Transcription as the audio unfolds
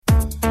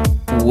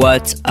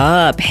What's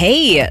up?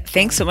 Hey,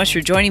 thanks so much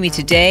for joining me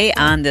today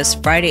on this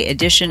Friday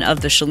edition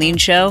of The Chalene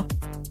Show.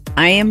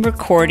 I am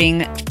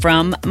recording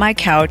from my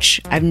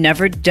couch. I've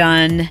never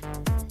done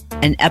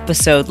an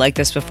episode like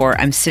this before.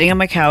 I'm sitting on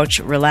my couch,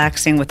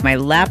 relaxing with my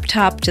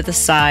laptop to the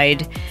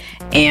side,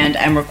 and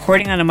I'm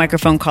recording on a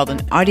microphone called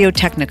an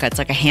Audio-Technica. It's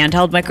like a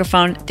handheld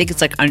microphone. I think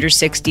it's like under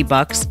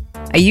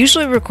 $60. I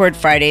usually record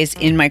Fridays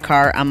in my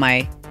car on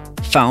my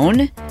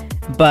phone,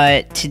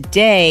 but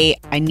today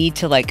I need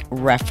to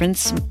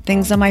reference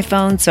things on my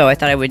phone, so I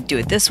thought I would do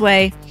it this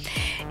way.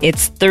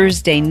 It's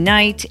Thursday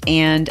night,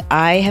 and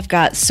I have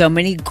got so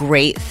many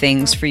great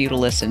things for you to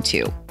listen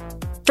to.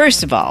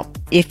 First of all,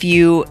 if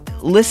you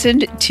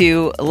listened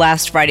to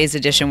last Friday's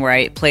edition where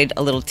I played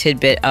a little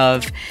tidbit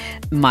of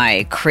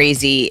my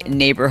crazy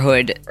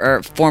neighborhood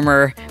or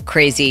former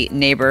crazy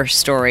neighbor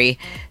story,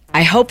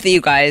 I hope that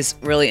you guys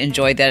really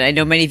enjoyed that. I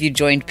know many of you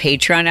joined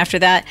Patreon after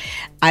that.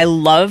 I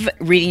love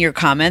reading your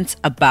comments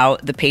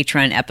about the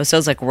Patreon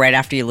episodes, right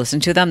after you listen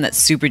to them. That's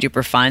super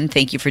duper fun.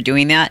 Thank you for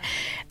doing that.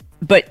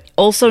 But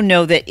also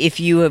know that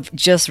if you have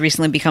just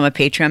recently become a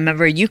Patreon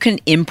member, you can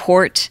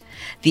import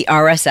the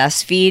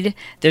RSS feed.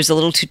 There's a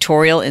little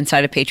tutorial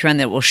inside of Patreon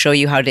that will show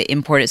you how to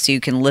import it so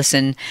you can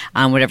listen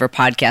on whatever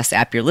podcast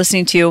app you're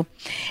listening to.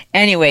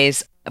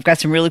 Anyways, I've got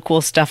some really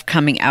cool stuff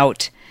coming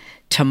out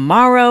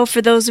tomorrow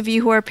for those of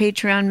you who are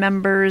Patreon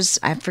members.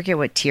 I forget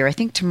what tier. I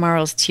think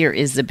tomorrow's tier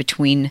is the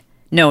between.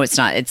 No, it's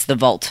not. It's the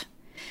vault.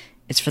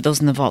 It's for those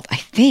in the vault, I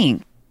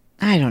think.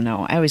 I don't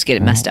know. I always get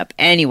it messed up.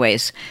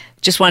 Anyways,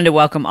 just wanted to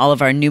welcome all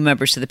of our new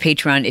members to the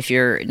Patreon. If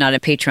you're not a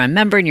Patreon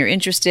member and you're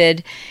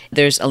interested,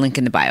 there's a link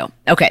in the bio.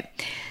 Okay,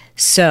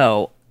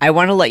 so I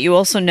want to let you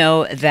also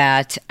know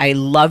that I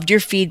loved your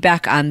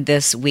feedback on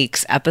this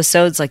week's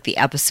episodes, like the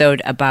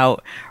episode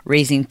about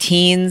raising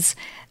teens,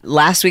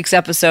 last week's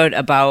episode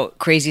about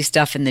crazy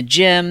stuff in the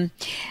gym.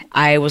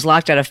 I was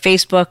locked out of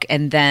Facebook,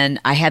 and then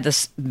I had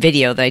this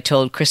video that I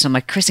told Kristen. I'm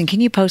like, Kristen, can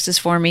you post this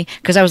for me?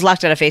 Because I was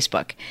locked out of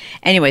Facebook.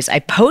 Anyways, I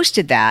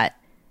posted that,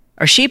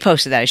 or she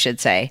posted that, I should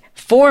say,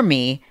 for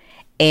me,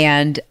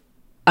 and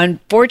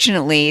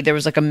unfortunately, there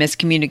was a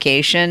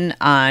miscommunication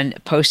on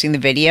posting the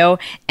video,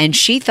 and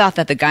she thought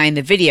that the guy in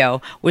the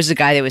video was the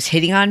guy that was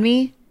hitting on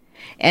me,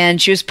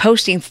 and she was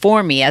posting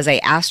for me as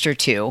I asked her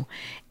to,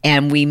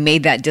 and we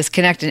made that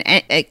disconnect, and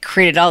it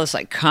created all this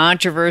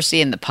controversy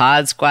in the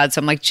pod squad. So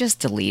I'm like, just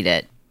delete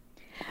it.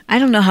 I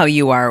don't know how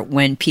you are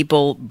when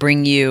people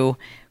bring you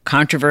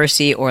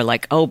controversy or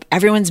oh,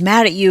 everyone's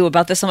mad at you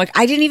about this. I'm like,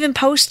 I didn't even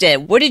post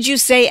it. What did you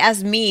say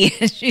as me?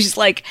 She's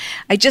like,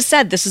 I just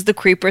said this is the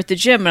creeper at the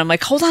gym. And I'm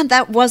like, hold on,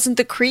 that wasn't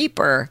the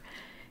creeper.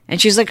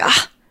 And she's like,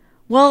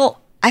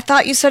 well, I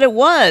thought you said it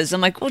was. I'm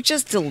like, well,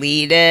 just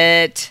delete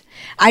it.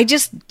 I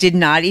just did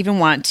not even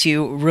want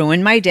to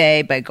ruin my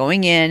day by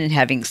going in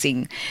and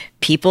seen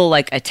people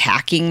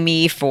attacking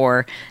me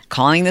for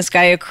calling this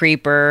guy a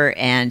creeper,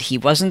 and he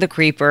wasn't the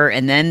creeper.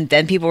 And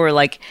then people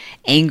were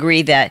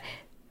angry that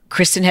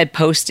Kristen had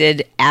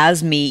posted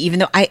as me, even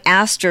though I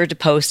asked her to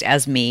post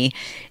as me.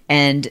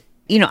 And,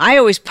 I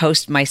always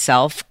post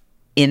myself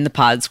in the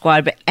pod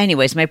squad. But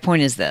anyways, my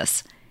point is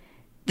this.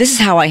 This is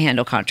how I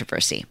handle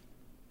controversy.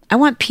 I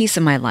want peace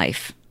in my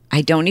life.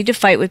 I don't need to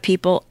fight with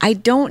people. I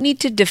don't need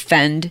to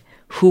defend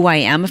who I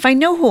am if I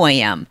know who I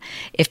am.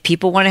 If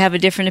people want to have a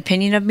different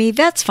opinion of me,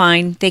 that's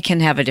fine. They can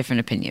have a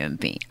different opinion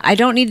of me. I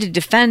don't need to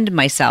defend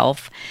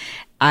myself.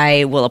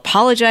 I will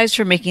apologize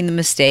for making the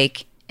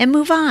mistake and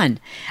move on.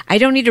 I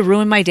don't need to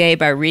ruin my day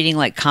by reading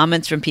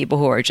comments from people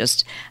who are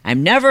just,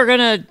 I'm never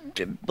going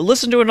to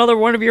listen to another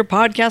one of your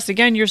podcasts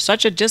again. You're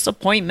such a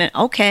disappointment.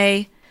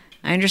 Okay,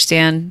 I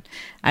understand.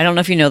 I don't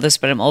know if you know this,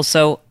 but I'm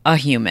also a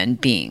human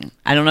being.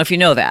 I don't know if you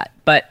know that,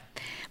 but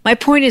my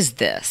point is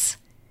this.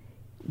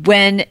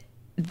 When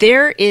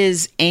there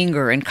is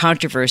anger and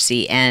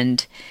controversy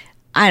and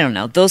I don't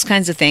know, those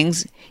kinds of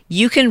things,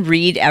 you can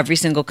read every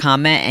single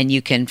comment and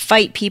you can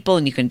fight people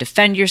and you can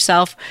defend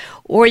yourself,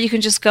 or you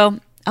can just go,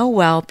 oh,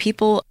 well,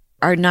 people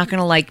are not going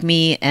to like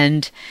me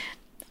and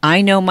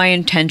I know my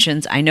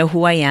intentions. I know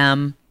who I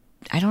am.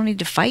 I don't need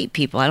to fight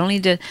people. I don't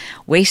need to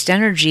waste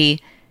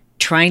energy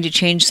trying to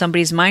change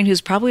somebody's mind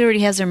who's probably already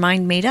has their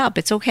mind made up.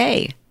 It's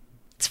okay.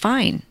 It's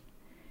fine.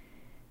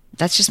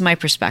 That's just my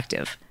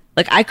perspective.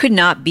 I could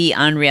not be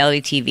on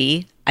reality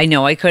TV. I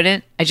know I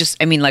couldn't.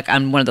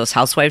 On one of those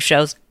housewife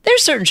shows.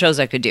 There's certain shows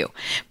I could do.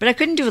 But I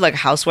couldn't do a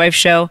housewife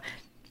show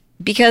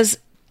because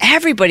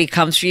everybody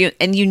comes for you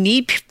and you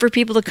need for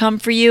people to come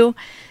for you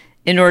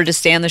in order to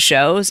stay on the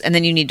shows. And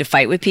then you need to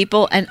fight with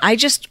people. And I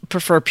just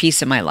prefer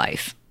peace in my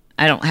life.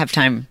 I don't have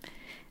time.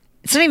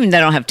 It's not even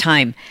that I don't have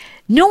time.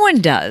 No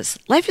one does.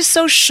 Life is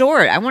so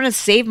short. I want to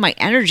save my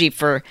energy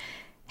for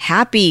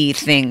happy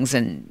things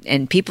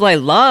and people I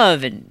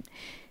love and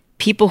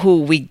people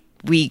who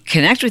we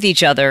connect with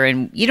each other.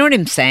 And you know what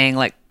I'm saying?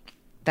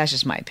 That's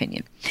just my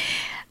opinion.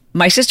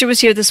 My sister was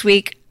here this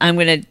week. I'm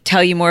going to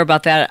tell you more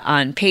about that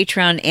on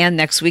Patreon. And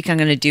next week, I'm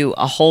going to do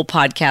a whole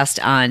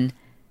podcast on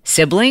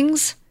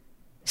siblings.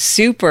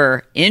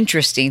 Super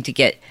interesting to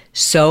get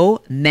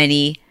so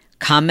many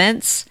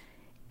comments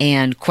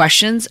and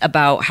questions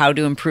about how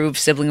to improve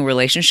sibling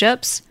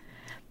relationships.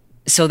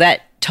 So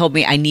that told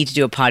me I need to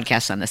do a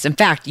podcast on this. In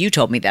fact, you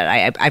told me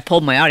that. I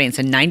polled my audience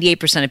and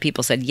 98% of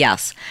people said,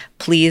 yes,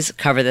 please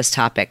cover this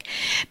topic.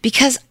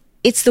 Because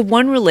it's the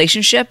one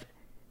relationship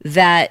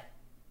that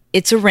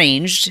it's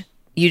arranged,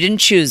 you didn't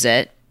choose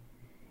it,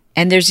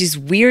 and there's these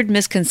weird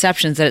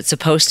misconceptions that it's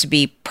supposed to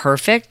be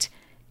perfect,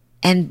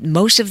 and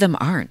most of them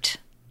aren't.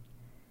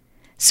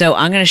 So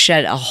I'm going to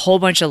shed a whole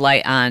bunch of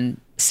light on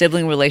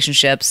sibling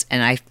relationships,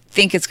 and I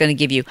think it's going to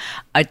give you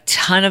a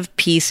ton of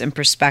peace and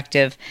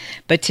perspective.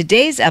 But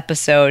today's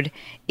episode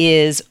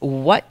is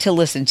what to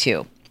listen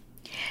to.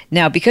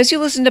 Now, because you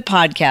listen to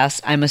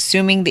podcasts, I'm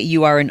assuming that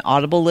you are an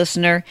Audible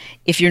listener.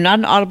 If you're not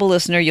an Audible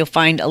listener, you'll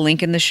find a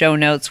link in the show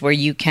notes where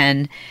you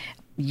can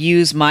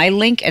use my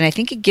link, and I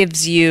think it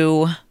gives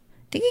you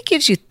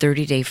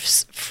 30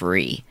 days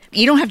free.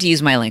 You don't have to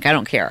use my link. I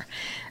don't care.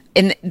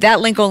 And that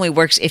link only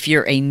works if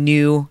you're a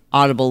new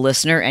Audible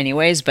listener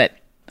anyways, but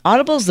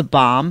Audible's the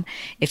bomb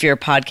if you're a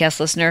podcast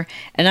listener.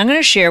 And I'm going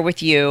to share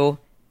with you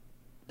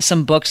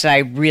some books that I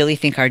really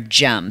think are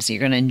gems you're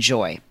going to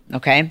enjoy,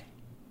 okay?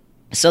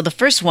 So the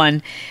first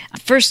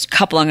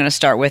couple I'm going to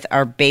start with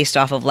are based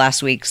off of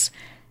last week's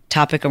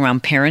topic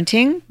around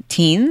parenting,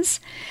 teens.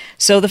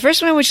 So the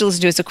first one I want you to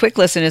listen to, it's a quick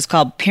listen, is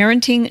called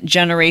Parenting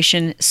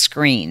Generation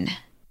Screen.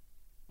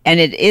 And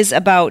it is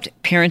about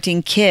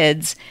parenting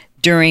kids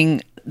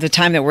during the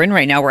time that we're in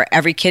right now where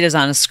every kid is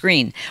on a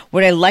screen.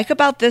 What I like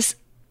about this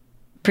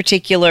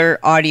particular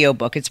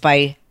audiobook, it's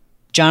by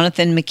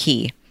Jonathan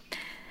McKee,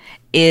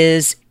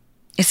 is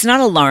it's not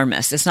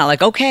alarmist. It's not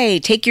like, okay,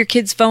 take your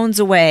kids' phones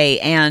away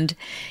and,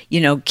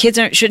 kids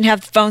shouldn't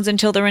have phones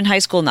until they're in high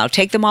school now.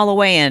 Take them all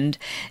away and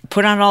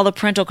put on all the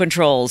parental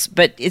controls.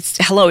 But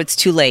it's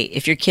too late.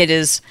 If your kid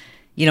is,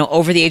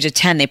 over the age of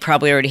 10, they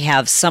probably already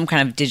have some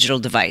kind of digital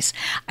device.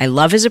 I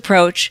love his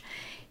approach.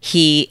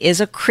 He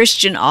is a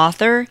Christian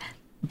author,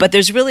 but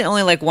there's really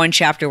only like one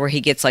chapter where he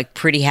gets like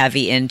pretty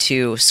heavy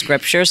into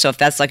scripture. So if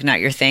that's like not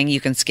your thing, you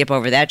can skip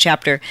over that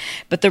chapter.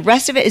 But the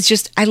rest of it is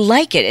just, I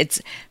like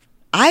it.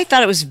 I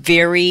thought it was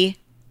very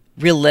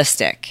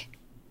realistic.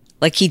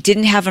 Like he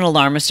didn't have an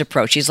alarmist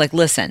approach. He's like,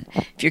 listen,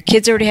 if your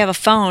kids already have a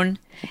phone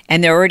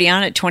and they're already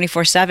on it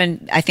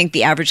 24/7, I think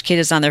the average kid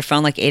is on their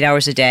phone like 8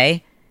 hours a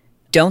day.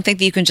 Don't think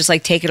that you can just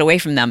like take it away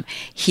from them.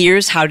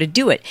 Here's how to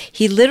do it.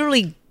 He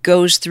literally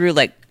goes through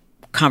like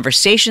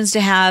conversations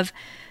to have,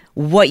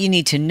 what you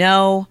need to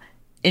know,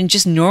 and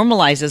just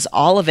normalizes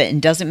all of it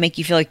and doesn't make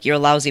you feel like you're a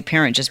lousy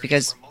parent just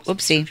because,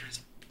 whoopsie,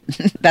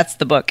 that's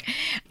the book.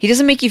 He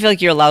doesn't make you feel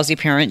like you're a lousy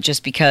parent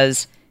just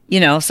because,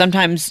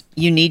 sometimes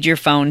you need your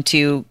phone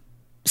to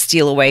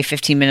steal away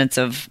 15 minutes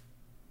of,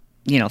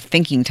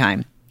 thinking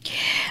time.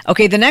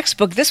 Okay, the next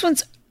book, this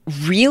one's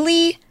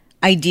really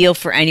ideal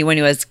for anyone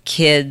who has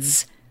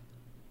kids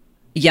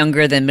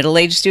younger than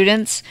middle-aged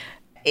students.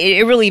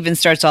 It really even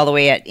starts all the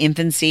way at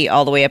infancy,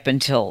 all the way up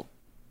until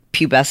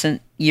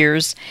pubescent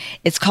years.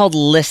 It's called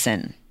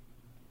Listen.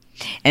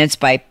 And it's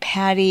by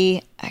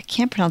Patty, I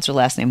can't pronounce her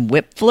last name,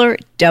 Wipfler,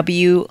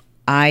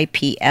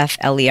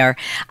 Wipfler.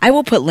 I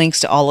will put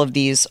links to all of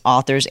these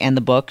authors and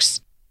the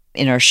books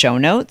in our show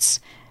notes.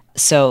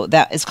 So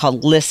that is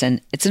called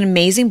Listen. It's an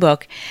amazing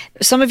book.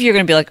 Some of you are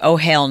going to be like, oh,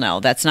 hell no,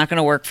 that's not going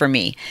to work for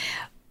me.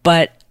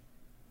 But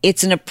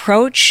it's an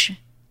approach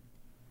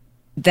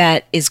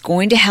that is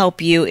going to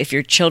help you if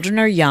your children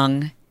are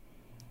young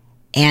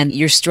and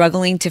you're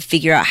struggling to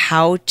figure out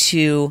how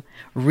to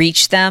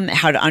reach them,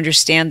 how to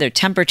understand their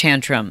temper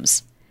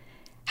tantrums,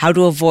 how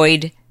to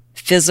avoid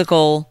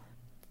physical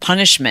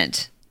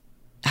punishment,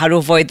 how to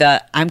avoid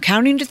the, I'm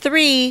counting to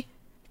three,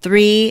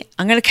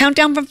 I'm going to count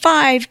down from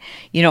 5,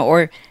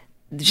 or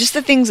just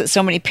the things that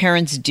so many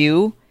parents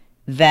do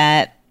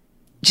that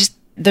just,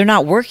 they're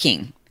not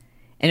working.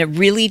 And it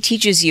really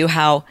teaches you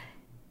how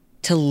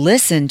to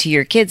listen to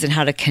your kids and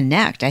how to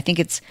connect. I think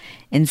it's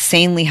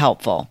insanely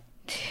helpful.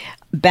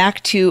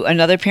 Back to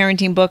another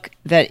parenting book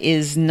that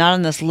is not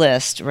on this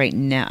list right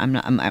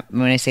now.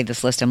 When I say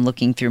this list, I'm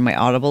looking through my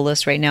Audible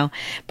list right now.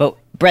 But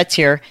Brett's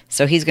here,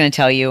 so he's going to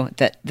tell you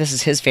that this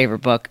is his favorite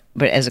book,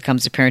 but as it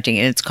comes to parenting,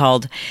 and it's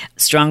called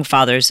Strong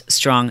Fathers,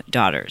 Strong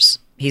Daughters.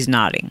 He's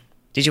nodding.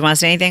 Did you want to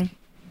say anything?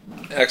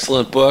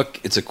 Excellent book.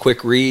 It's a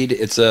quick read.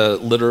 It's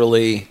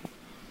literally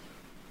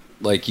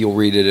like you'll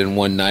read it in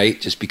one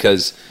night just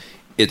because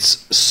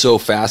it's so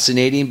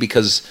fascinating,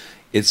 because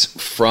it's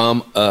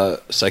from a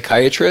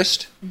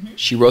psychiatrist. Mm-hmm.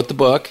 She wrote the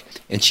book,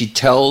 and she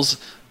tells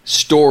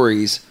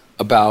stories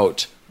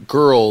about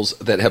girls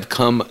that have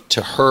come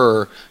to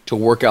her to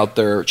work out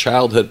their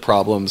childhood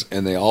problems,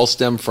 and they all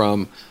stem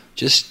from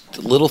just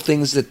little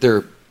things that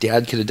their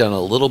dad could have done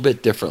a little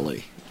bit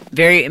differently.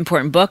 Very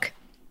important book.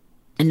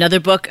 Another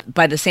book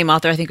by the same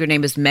author, I think her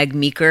name is Meg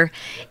Meeker,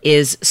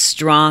 is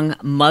Strong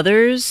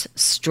Mothers,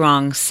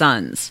 Strong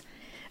Sons.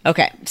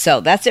 Okay,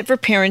 so that's it for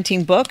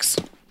parenting books.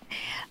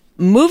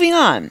 Moving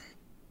on.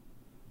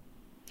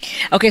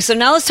 Okay, so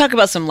now let's talk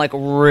about some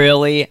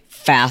really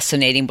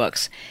fascinating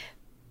books.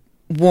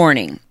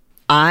 Warning,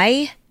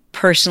 I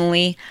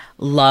personally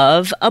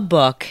love a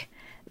book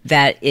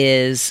that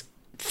is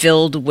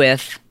filled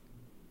with,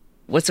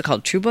 what's it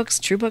called? True books?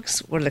 True books?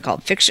 What are they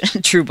called?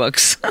 Fiction? True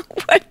books.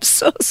 I'm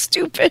so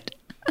stupid.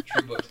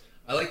 True books.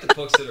 I like the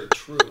books that are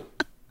true.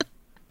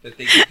 That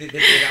they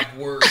have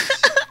words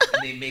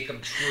and they make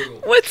them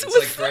true.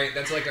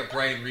 That's like a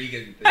Brian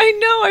Regan thing. I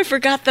know. I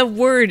forgot the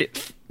word.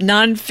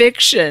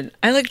 Nonfiction.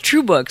 I like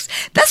true books.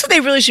 That's what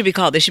they really should be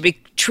called. They should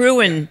be true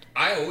and...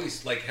 I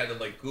always had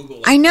to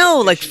Google. I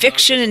know, like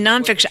fiction and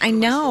nonfiction. I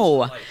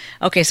know.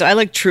 Okay, so I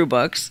like true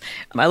books.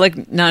 I like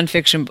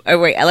nonfiction. Oh,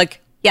 wait,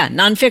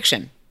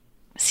 nonfiction.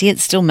 See,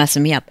 it's still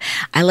messing me up.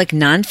 I like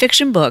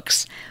nonfiction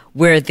books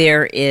where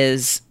there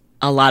is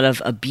a lot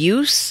of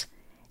abuse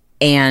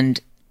and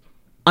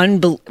why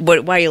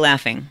are you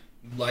laughing?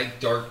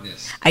 Like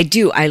darkness. I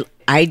do.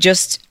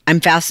 I'm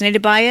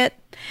fascinated by it.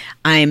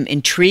 I'm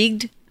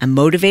intrigued. I'm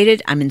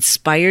motivated. I'm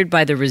inspired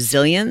by the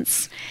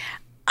resilience.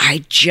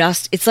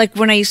 It's like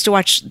when I used to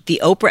watch the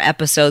Oprah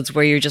episodes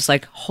where you're just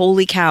like,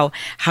 holy cow,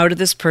 how did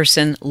this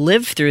person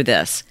live through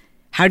this?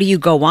 How do you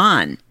go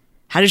on?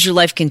 How does your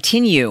life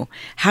continue?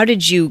 How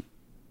did you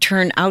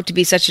turn out to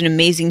be such an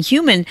amazing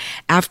human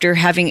after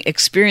having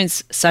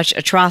experienced such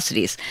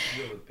atrocities?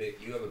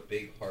 You have a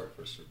big heart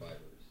for survivors.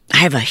 I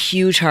have a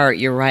huge heart,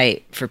 you're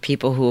right, for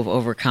people who have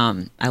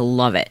overcome. I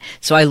love it.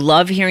 So I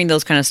love hearing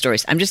those kind of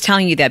stories. I'm just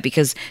telling you that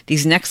because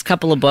these next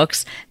couple of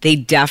books, they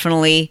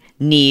definitely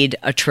need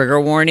a trigger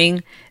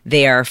warning.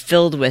 They are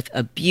filled with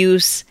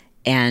abuse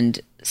and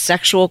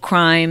sexual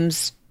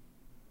crimes,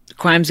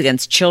 crimes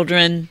against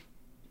children,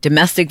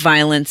 domestic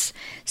violence.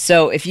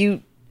 So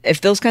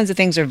if those kinds of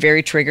things are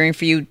very triggering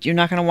for you, you're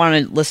not going to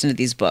want to listen to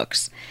these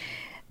books.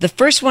 The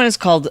first one is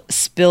called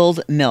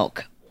Spilled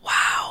Milk.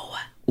 Wow.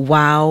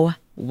 Wow.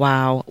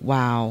 Wow,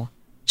 wow.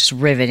 Just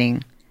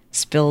riveting.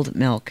 Spilled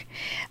Milk.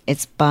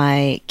 It's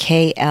by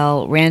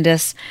K.L.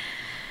 Randis.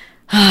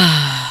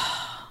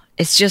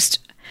 It's just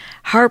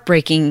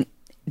heartbreaking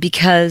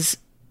because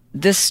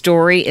this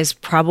story is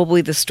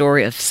probably the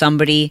story of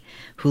somebody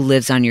who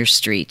lives on your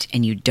street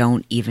and you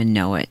don't even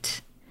know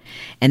it.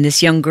 And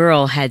this young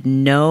girl had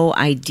no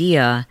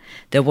idea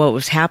that what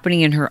was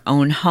happening in her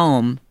own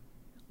home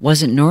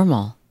wasn't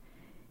normal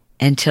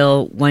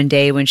until one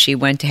day when she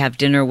went to have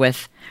dinner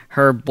with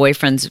her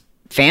boyfriend's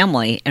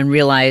family and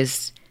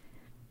realized,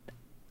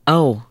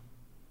 oh,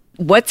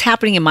 what's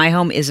happening in my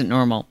home isn't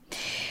normal.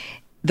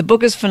 The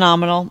book is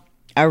phenomenal.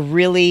 I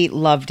really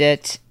loved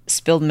it.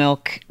 Spilled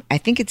Milk. I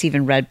think it's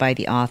even read by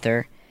the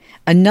author.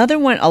 Another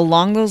one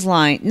along those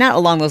lines, not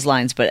along those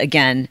lines, but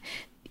again,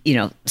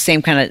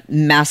 same kind of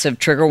massive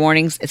trigger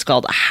warnings. It's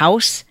called A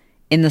House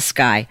in the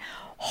Sky.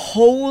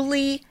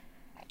 Holy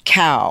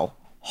cow.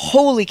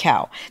 Holy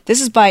cow. This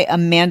is by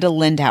Amanda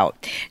Lindhout.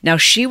 Now,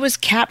 she was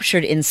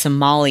captured in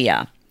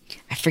Somalia.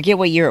 I forget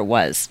what year it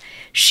was.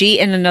 She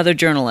and another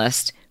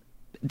journalist,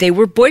 they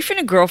were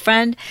boyfriend and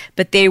girlfriend,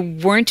 but they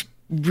weren't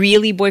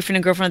really boyfriend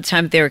and girlfriend at the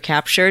time they were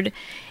captured.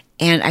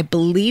 And I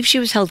believe she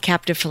was held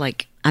captive for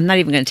I'm not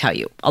even going to tell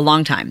you, a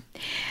long time.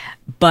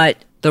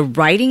 But the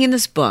writing in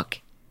this book,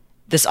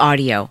 this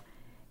audio,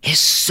 is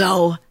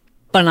so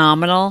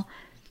phenomenal.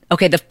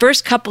 Okay, the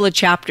first couple of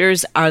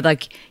chapters are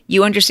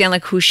you understand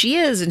who she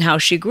is and how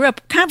she grew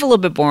up. Kind of a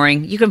little bit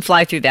boring. You can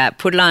fly through that.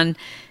 Put it on,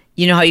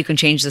 you know how you can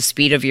change the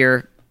speed of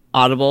your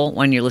Audible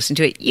when you're listening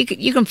to it?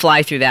 You can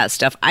fly through that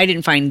stuff. I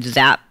didn't find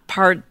that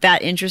part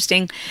that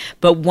interesting.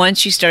 But once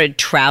she started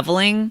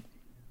traveling,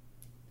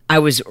 I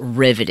was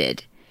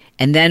riveted.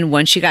 And then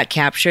once she got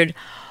captured,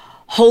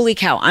 holy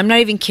cow, I'm not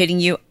even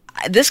kidding you.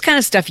 This kind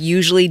of stuff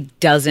usually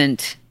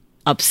doesn't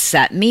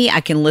upset me.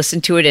 I can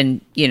listen to it and,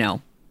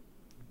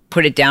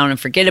 put it down and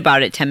forget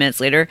about it 10 minutes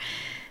later.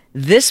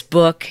 This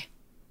book,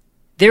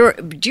 do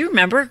you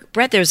remember,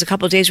 Brett, there was a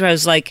couple of days where I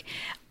was like,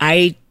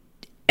 I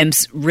am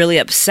really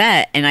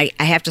upset and I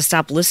have to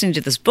stop listening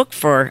to this book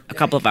for a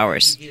couple of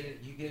hours. You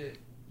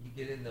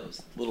get in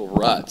those little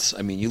ruts.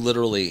 I mean, you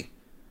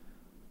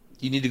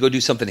need to go do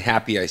something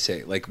happy, I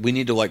say. We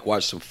need to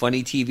watch some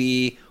funny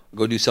TV or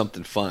go do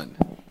something fun.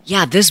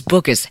 Yeah, this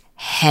book is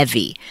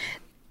heavy.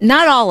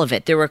 Not all of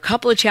it. There were a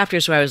couple of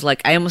chapters where I was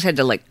I almost had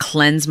to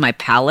cleanse my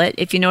palate,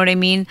 if you know what I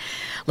mean.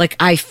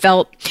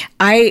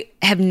 I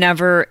have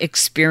never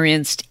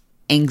experienced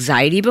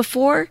anxiety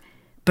before,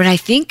 but I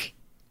think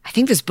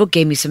this book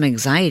gave me some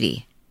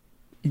anxiety.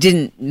 It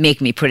didn't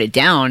make me put it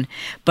down,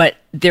 but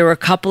there were a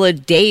couple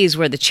of days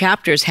where the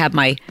chapters had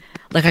I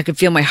could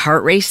feel my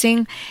heart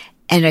racing,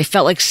 and I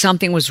felt like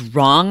something was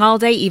wrong all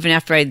day, even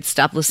after I'd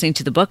stopped listening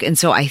to the book. And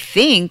so I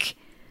think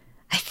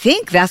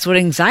that's what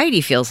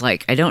anxiety feels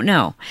like. I don't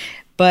know.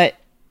 But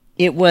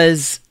it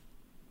was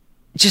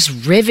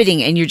just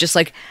riveting. And you're just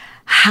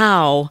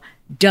how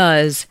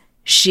does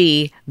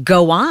she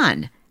go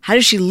on? How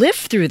does she live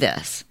through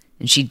this?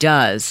 And she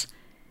does.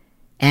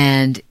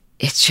 And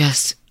it's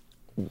just,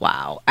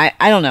 wow.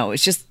 I don't know.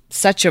 It's just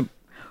such a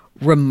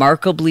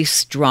remarkably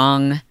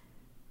strong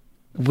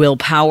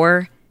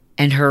willpower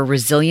and her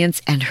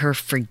resilience and her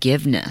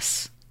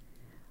forgiveness.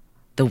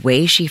 The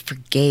way she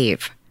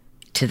forgave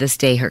to this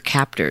day her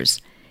captors,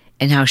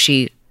 and how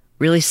she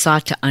really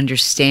sought to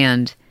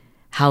understand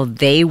how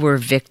they were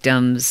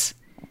victims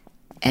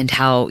and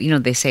how,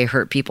 they say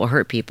hurt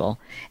people,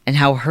 and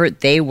how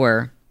hurt they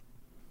were,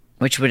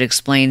 which would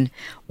explain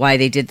why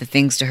they did the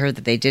things to her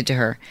that they did to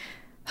her.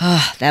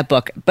 That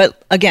book.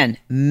 But again,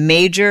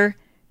 major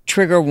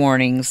trigger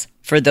warnings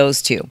for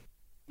those two.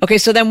 Okay,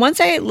 so then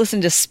once I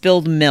listened to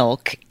Spilled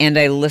Milk and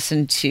I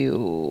listened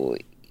to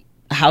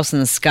House in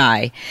the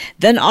Sky,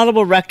 then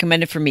Audible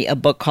recommended for me a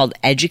book called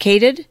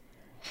Educated,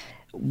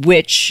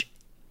 which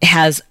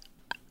has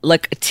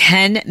like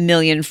 10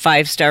 million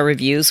 5-star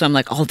reviews. So I'm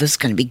like, oh, this is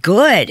going to be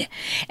good.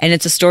 And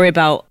it's a story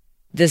about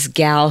this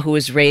gal who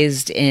was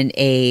raised in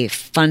a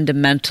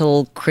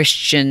fundamental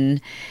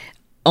Christian,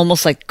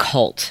 almost like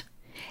cult.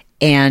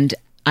 And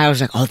I was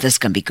like, oh, this is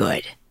going to be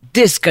good.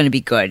 This is going to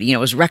be good. It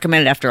was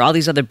recommended after all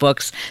these other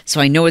books.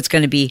 So I know it's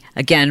going to be,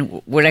 again,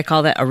 what do I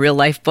call that? A real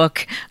life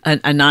book, a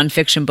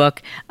nonfiction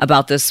book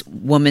about this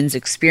woman's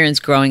experience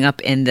growing up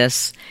in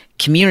this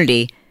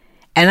community.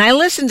 And I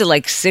listened to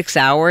like 6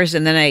 hours,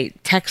 and then I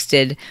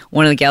texted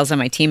one of the gals on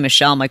my team,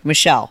 Michelle. I'm like,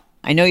 Michelle,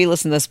 I know you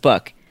listen to this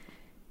book.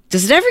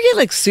 Does it ever get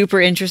like super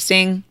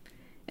interesting?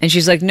 And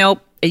she's like,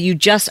 nope, you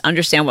just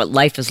understand what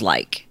life is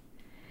like.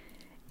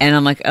 And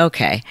I'm like,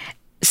 okay.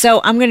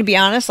 So I'm going to be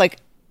honest, like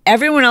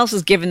everyone else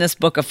has given this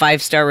book a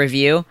 5-star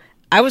review.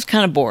 I was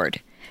kind of bored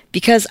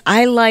because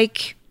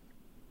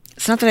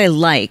it's not that I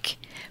like,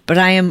 but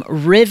I am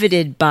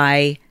riveted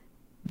by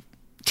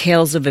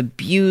tales of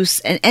abuse.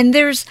 And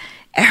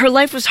her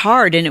life was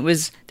hard, and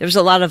there was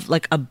a lot of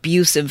like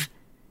abusive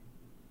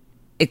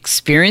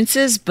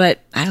experiences, but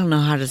I don't know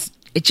how to,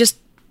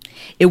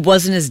 it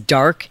wasn't as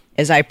dark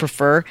as I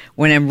prefer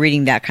when I'm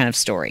reading that kind of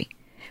story.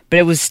 But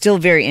it was still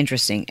very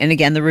interesting. And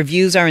again, the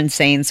reviews are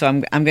insane, so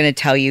I'm going to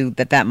tell you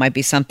that might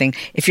be something.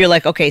 If you're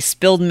like, okay,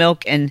 Spilled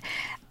Milk and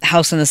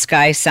House in the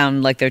Sky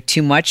sound like they're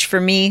too much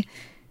for me,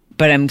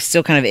 but I'm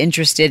still kind of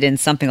interested in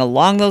something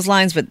along those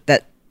lines, but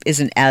that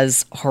isn't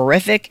as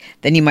horrific,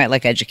 then you might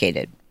like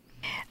Educated.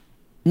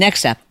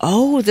 Next up,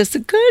 this is a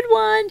good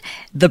one.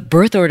 The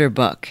Birth Order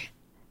book.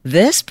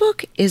 This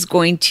book is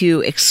going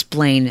to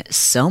explain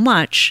so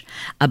much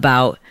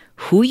about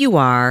who you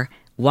are,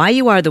 why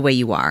you are the way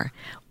you are,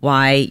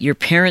 why your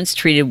parents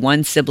treated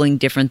one sibling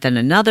different than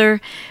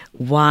another,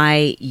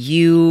 why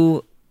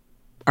you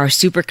are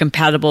super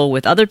compatible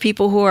with other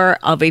people who are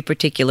of a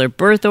particular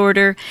birth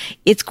order.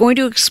 It's going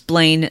to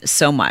explain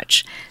so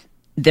much.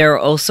 There are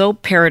also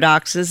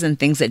paradoxes and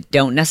things that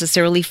don't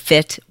necessarily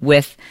fit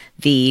with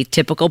the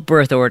typical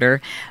birth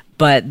order.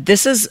 But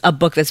this is a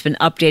book that's been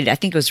updated. I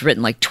think it was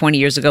written like 20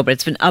 years ago, but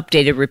it's been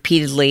updated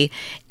repeatedly.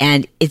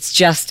 And it's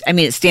just,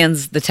 it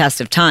stands the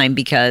test of time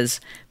because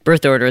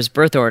birth order is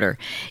birth order.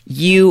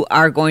 You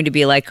are going to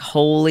be like,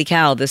 holy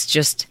cow,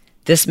 this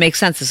makes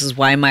sense. This is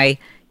why my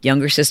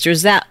younger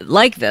sister's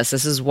like this.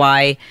 This is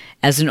why,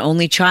 as an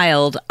only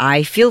child,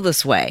 I feel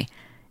this way.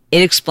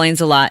 It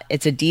explains a lot.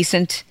 It's a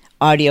decent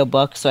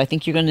audiobook, so I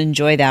think you're going to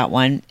enjoy that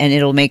one, and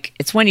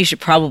it's one you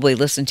should probably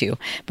listen to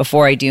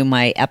before I do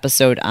my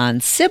episode on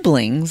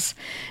siblings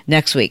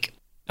next week.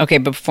 Okay,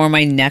 but before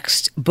my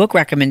next book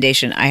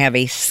recommendation, I have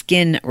a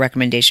skin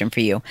recommendation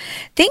for you.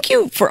 Thank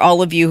you for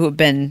all of you who have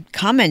been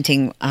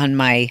commenting on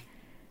my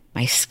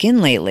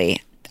skin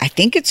lately. I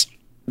think it's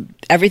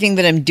everything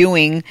that I'm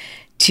doing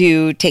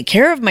to take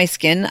care of my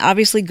skin.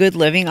 Obviously good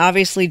living,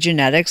 obviously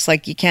genetics,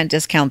 like you can't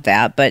discount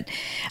that. But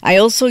I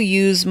also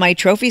use my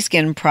Trophy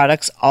Skin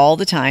products all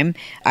the time.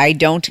 I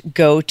don't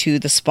go to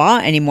the spa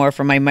anymore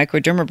for my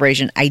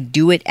microdermabrasion. I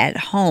do it at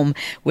home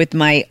with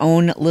my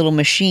own little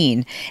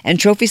machine. And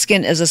Trophy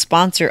Skin is a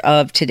sponsor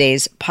of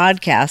today's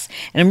podcast.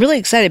 And I'm really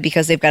excited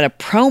because they've got a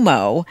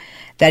promo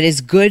that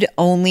is good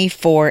only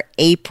for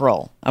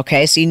April.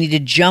 Okay, so you need to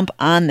jump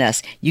on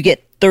this. You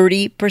get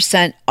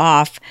 30%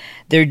 off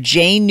their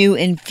J-New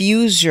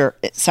infuser.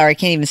 Sorry, I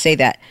can't even say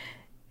that.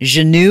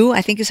 J-New,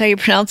 I think is how you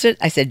pronounce it.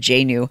 I said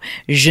J-New.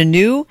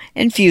 J-New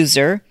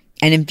infuser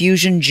and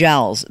infusion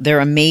gels. They're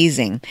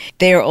amazing.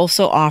 They are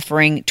also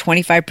offering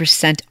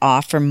 25%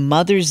 off for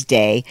Mother's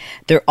Day,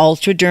 their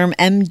Ultraderm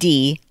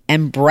MD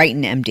and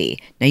Brighten MD.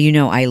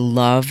 Now, I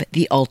love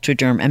the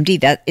Ultraderm MD.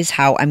 That is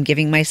how I'm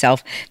giving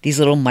myself these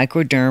little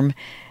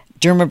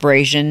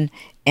dermabrasion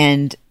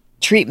and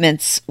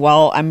treatments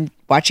while I'm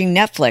watching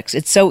Netflix.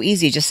 It's so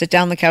easy. Just sit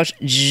down on the couch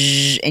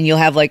and you'll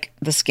have like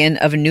the skin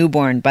of a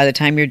newborn by the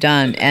time you're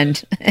done.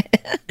 And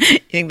you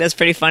think that's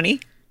pretty funny?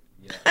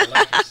 Yeah, I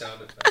like your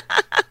sound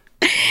effect.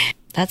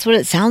 That's what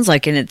it sounds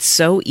like. And it's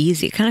so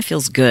easy. It kind of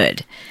feels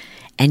good.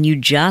 And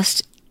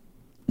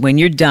when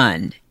you're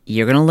done,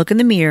 you're going to look in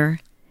the mirror.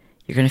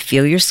 You're going to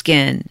feel your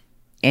skin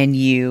and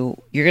you're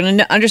going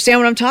to understand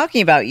what I'm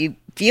talking about. You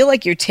feel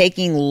like you're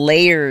taking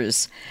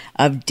layers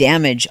of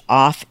damage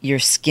off your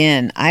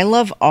skin. I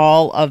love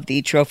all of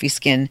the Trophy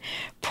Skin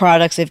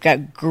products. They've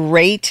got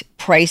great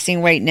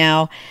pricing right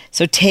now.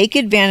 So take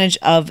advantage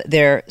of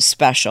their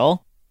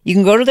special. You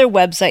can go to their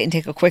website and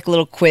take a quick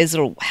little quiz.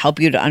 It'll help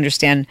you to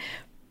understand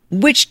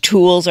which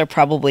tools are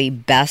probably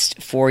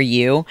best for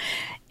you.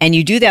 And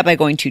you do that by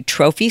going to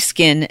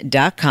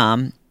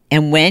trophyskin.com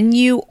And when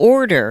you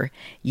order,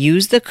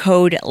 use the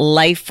code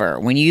LIFER.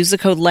 When you use the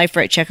code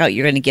LIFER at checkout,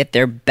 you're going to get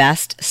their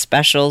best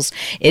specials.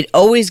 It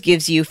always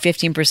gives you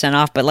 15%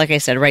 off. But like I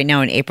said, right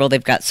now in April,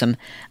 they've got some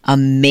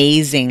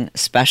amazing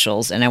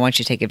specials. And I want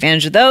you to take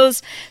advantage of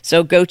those.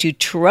 So go to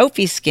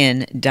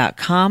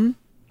trophyskin.com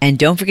and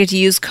don't forget to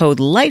use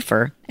code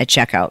LIFER at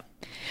checkout.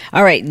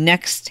 All right,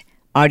 next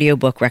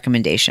audiobook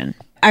recommendation.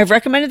 I've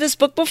recommended this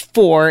book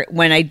before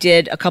when I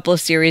did a couple of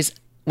series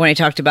when I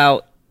talked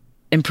about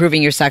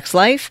improving your sex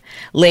life.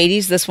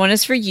 Ladies, this one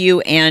is for you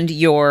and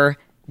your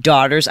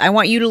daughters. I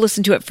want you to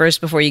listen to it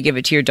first before you give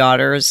it to your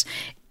daughters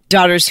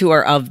who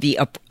are of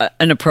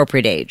an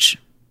appropriate age.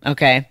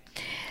 Okay?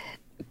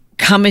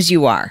 Come as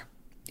you are.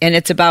 And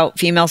it's about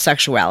female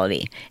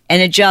sexuality.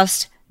 And it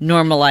just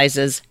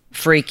normalizes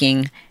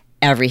freaking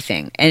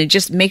everything. And it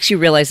just makes you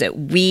realize that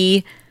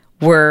we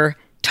were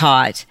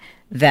taught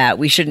that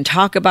we shouldn't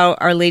talk about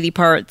our lady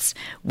parts.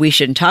 We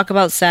shouldn't talk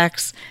about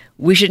sex.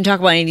 We shouldn't talk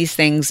about any of these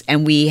things.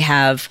 And we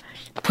have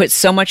put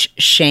so much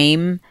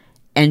shame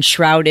and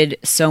shrouded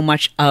so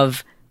much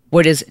of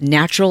what is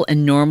natural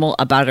and normal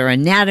about our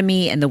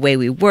anatomy and the way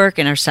we work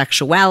and our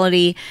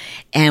sexuality.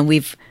 And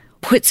we've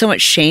put so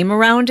much shame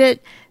around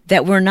it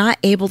that we're not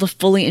able to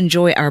fully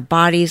enjoy our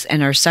bodies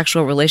and our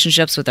sexual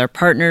relationships with our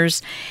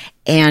partners.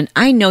 And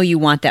I know you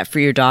want that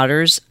for your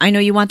daughters. I know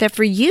you want that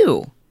for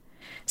you.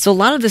 So a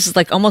lot of this is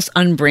like almost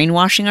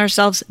unbrainwashing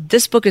ourselves.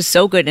 This book is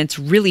so good and it's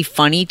really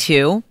funny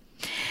too.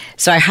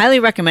 So I highly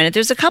recommend it.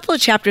 There's a couple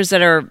of chapters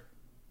that are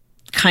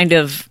kind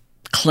of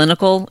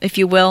clinical, if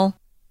you will.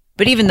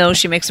 But even those,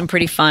 she makes them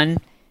pretty fun.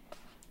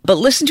 But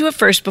listen to it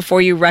first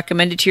before you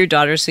recommend it to your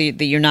daughter so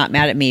that you're not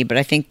mad at me. But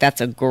I think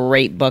that's a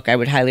great book. I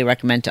would highly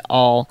recommend to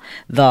all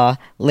the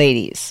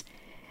ladies.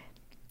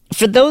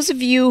 For those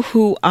of you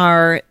who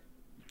are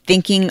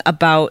thinking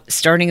about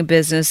starting a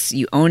business,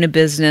 you own a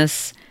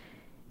business,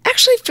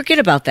 actually forget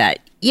about that.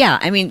 Yeah,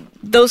 I mean,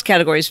 those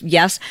categories,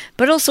 yes.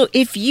 But also,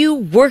 if you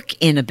work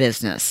in a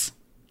business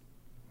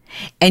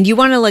and you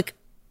want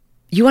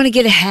to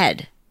get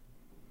ahead,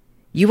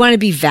 you want to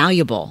be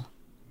valuable,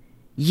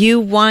 you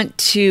want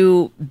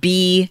to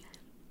be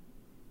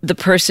the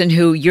person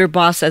who your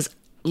boss says,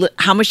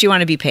 how much do you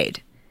want to be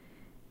paid?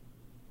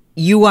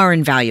 You are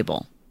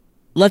invaluable.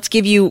 Let's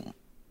give you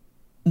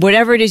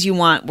whatever it is you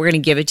want, we're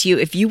going to give it to you.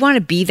 If you want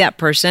to be that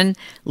person,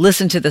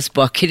 listen to this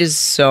book. It is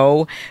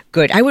so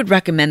good. I would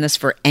recommend this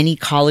for any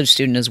college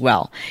student as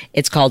well.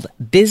 It's called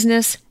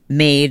Business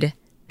Made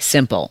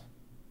Simple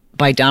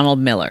by Donald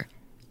Miller.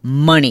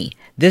 Money.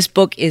 This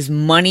book is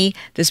money.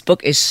 This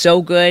book is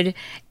so good.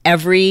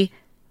 Every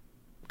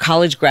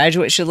college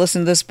graduate should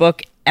listen to this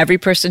book. Every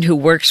person who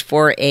works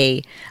for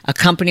a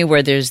company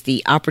where there's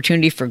the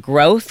opportunity for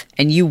growth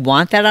and you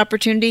want that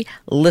opportunity,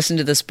 listen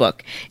to this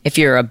book. If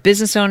you're a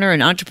business owner,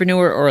 an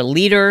entrepreneur, or a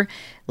leader,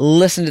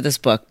 listen to this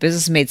book,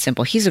 Business Made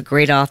Simple. He's a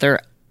great author.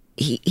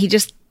 He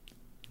just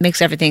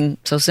makes everything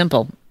so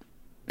simple,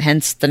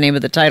 hence the name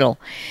of the title.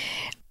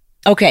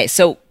 Okay,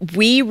 so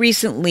we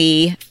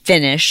recently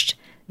finished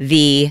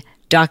the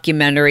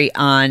documentary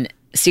on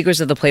Secrets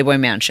of the Playboy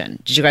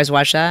Mansion. Did you guys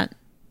watch that?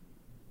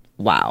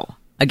 Wow.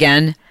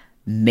 Again,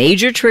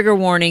 major trigger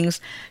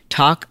warnings.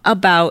 Talk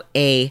about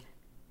a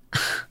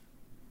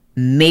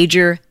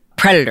major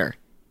predator.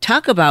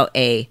 Talk about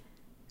the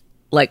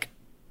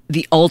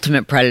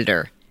ultimate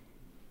predator.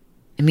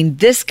 I mean,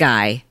 this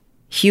guy,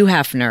 Hugh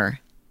Hefner,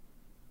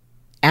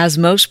 as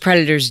most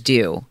predators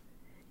do,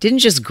 didn't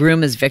just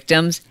groom his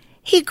victims.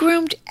 He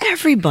groomed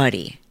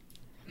everybody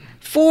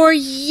for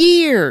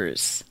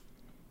years.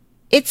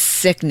 It's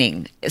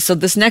sickening. So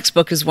this next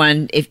book is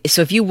one,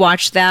 if you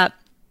watch that,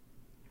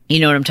 you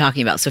know what I'm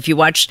talking about. So if you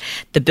watched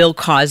the Bill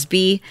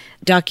Cosby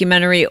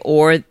documentary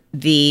or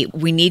the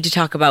We Need to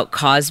Talk About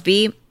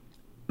Cosby,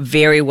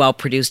 very well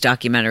produced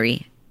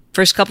documentary.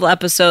 First couple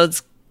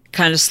episodes,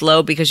 kind of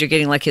slow because you're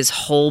getting like his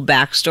whole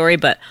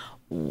backstory, but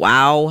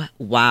wow.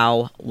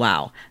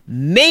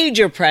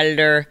 Major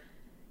predator.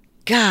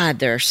 God,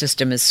 their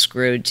system is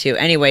screwed too.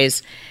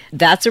 Anyways,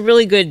 that's a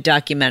really good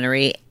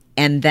documentary.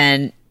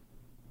 And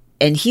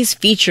he's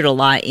featured a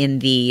lot in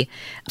the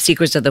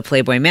Secrets of the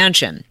Playboy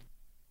Mansion.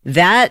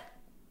 That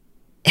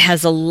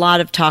has a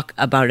lot of talk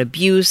about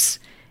abuse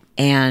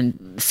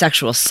and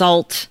sexual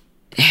assault.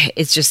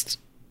 It's just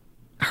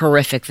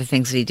horrific, the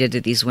things that he did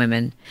to these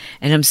women.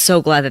 And I'm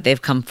so glad that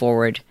they've come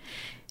forward.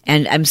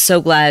 And I'm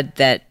so glad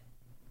that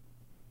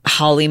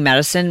Holly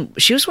Madison,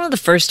 she was one of the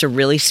first to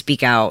really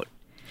speak out.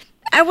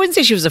 I wouldn't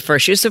say she was the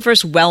first. She was the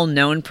first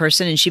well-known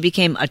person, and she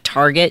became a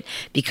target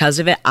because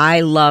of it. I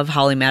love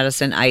Holly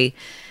Madison.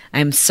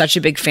 I'm such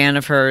a big fan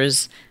of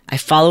hers. I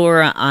follow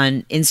her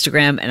on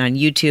Instagram and on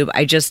YouTube.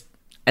 I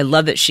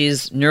love that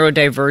she's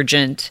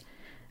neurodivergent.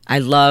 I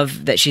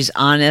love that she's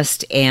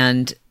honest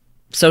and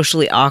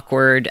socially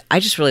awkward. I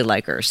just really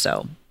like her.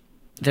 So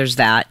there's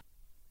that.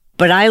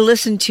 But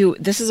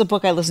this is a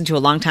book I listened to a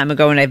long time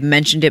ago, and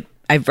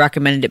I've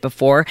recommended it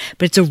before,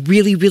 but it's a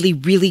really, really,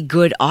 really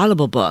good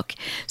Audible book.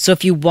 So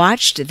if you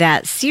watched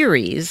that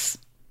series,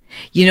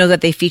 you know that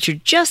they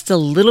featured just a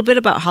little bit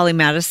about Holly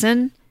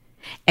Madison.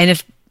 And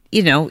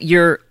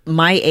you're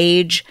my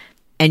age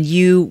and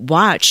you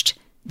watched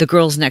The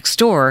Girls Next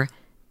Door,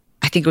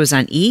 I think it was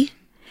on E,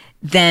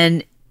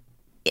 then,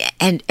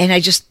 and I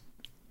just,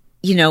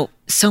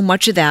 so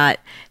much of that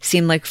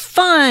seemed like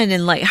fun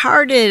and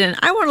lighthearted, and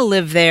I want to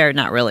live there.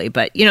 Not really,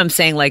 but you know what I'm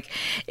saying? Like,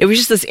 it was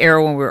just this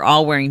era when we were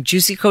all wearing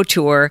juicy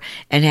couture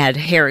and had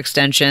hair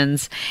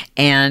extensions,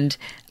 and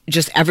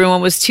just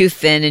everyone was too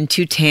thin and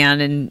too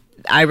tan, and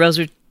eyebrows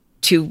were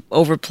too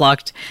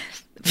overplucked.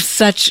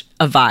 Such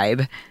a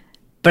vibe.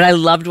 But I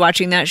loved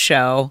watching that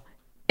show,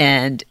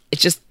 and it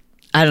just,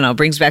 I don't know,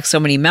 brings back so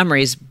many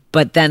memories.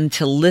 But then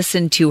to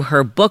listen to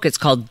her book, it's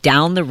called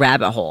Down the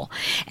Rabbit Hole.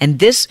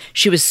 And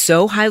she was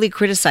so highly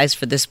criticized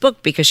for this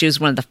book because she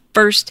was one of the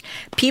first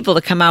people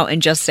to come out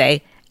and just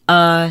say,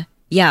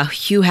 yeah,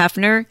 Hugh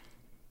Hefner,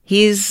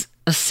 he's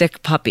a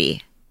sick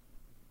puppy.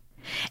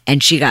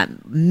 And she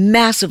got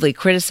massively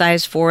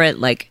criticized for it,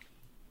 like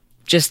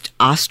just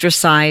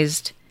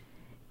ostracized.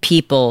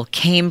 People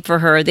came for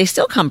her. They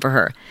still come for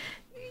her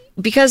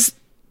because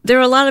there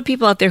are a lot of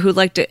people out there who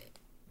like to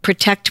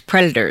protect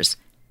predators,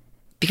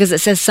 because it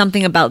says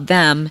something about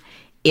them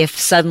if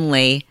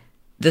suddenly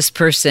this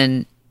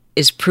person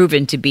is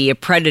proven to be a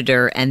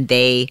predator and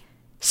they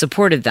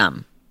supported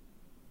them,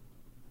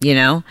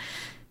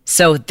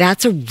 So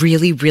that's a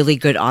really, really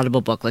good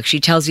Audible book. Like, she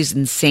tells these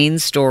insane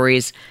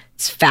stories.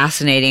 It's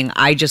fascinating.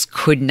 I just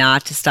could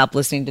not stop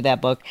listening to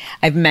that book.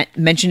 I've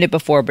mentioned it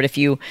before, but if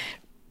you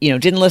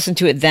didn't listen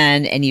to it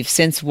then and you've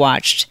since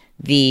watched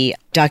the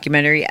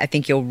documentary, I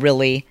think you'll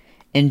really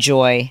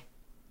enjoy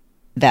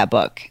that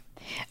book.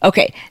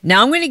 Okay,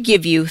 now I'm going to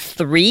give you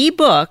 3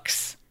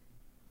 books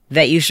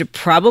that you should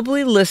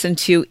probably listen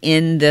to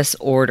in this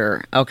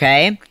order,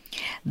 okay?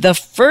 The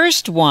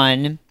first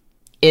one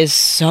is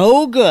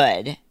so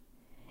good.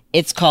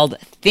 It's called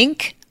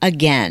Think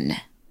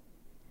Again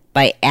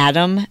by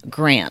Adam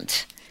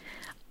Grant.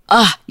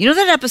 You know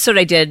that episode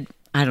I did,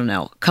 I don't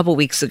know, a couple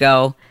weeks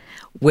ago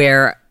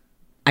where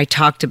I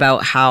talked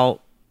about how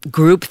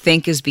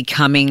groupthink is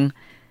becoming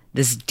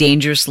this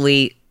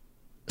dangerously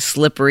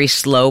slippery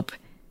slope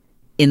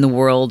in the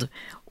world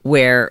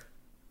where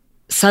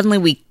suddenly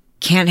we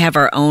can't have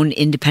our own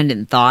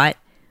independent thought.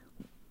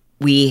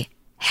 We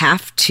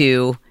have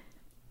to,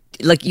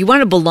 you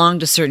want to belong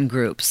to certain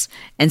groups.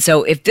 And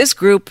so if this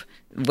group,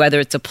 whether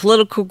it's a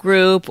political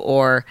group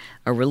or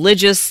a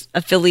religious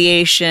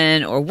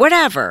affiliation or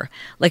whatever,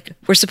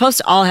 we're supposed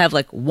to all have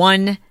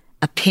one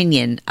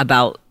opinion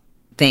about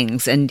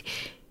things. And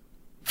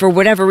for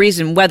whatever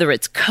reason, whether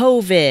it's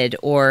COVID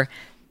or,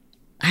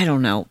 I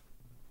don't know,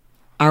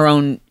 our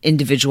own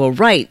individual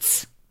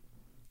rights,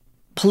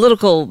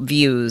 political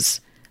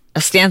views,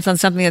 a stance on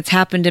something that's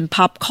happened in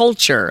pop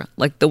culture,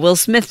 like the Will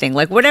Smith thing,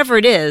 whatever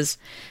it is.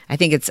 I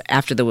think it's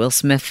after the Will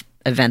Smith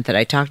event that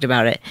I talked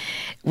about it.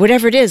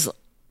 Whatever it is,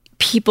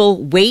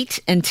 people wait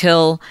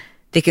until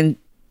they can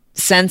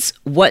sense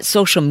what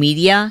social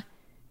media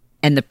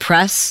and the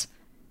press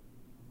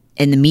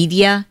and the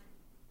media,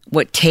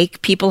 what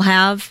take people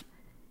have.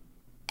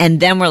 And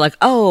then we're like,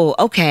 oh,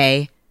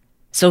 okay,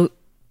 so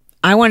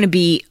I want to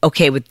be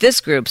okay with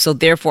this group, so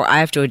therefore I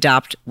have to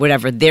adopt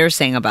whatever they're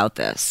saying about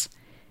this.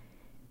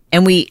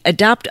 And we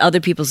adopt other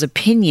people's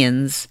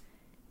opinions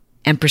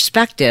and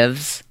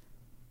perspectives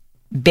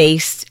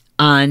based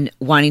on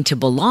wanting to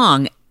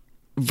belong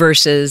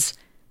versus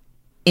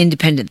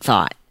independent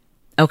thought.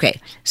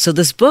 Okay, so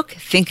this book,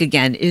 Think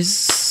Again, is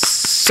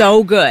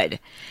so good.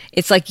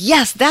 It's like,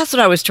 yes, that's what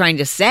I was trying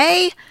to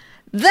say.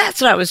 That's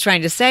what I was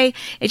trying to say.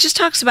 It just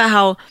talks about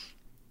how,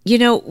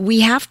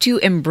 we have to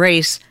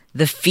embrace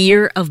the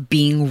fear of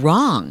being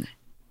wrong.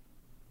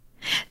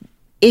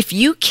 If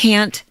you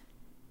can't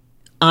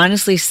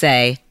honestly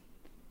say,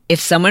 if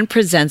someone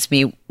presents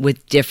me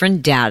with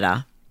different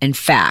data and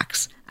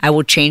facts, I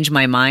will change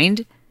my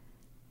mind,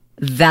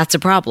 that's a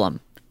problem.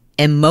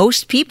 And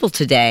most people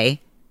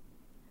today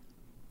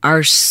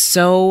are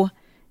so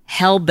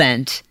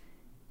hell-bent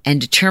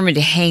and determined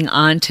to hang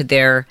on to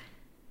their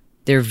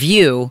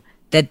view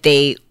that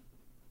they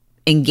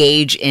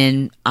engage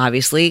in,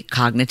 obviously,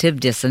 cognitive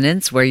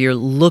dissonance, where you're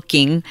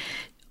looking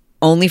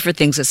only for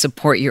things that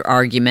support your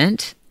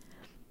argument.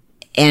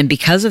 And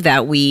because of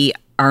that, we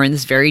are in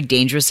this very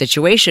dangerous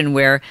situation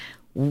where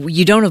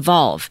you don't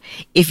evolve.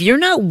 If you're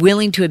not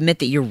willing to admit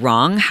that you're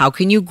wrong, how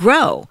can you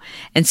grow?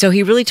 And so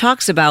he really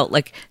talks about,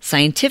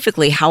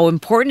 scientifically, how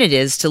important it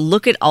is to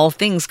look at all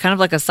things kind of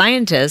like a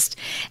scientist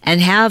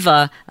and have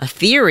a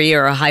theory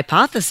or a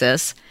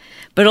hypothesis.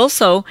 But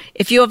also,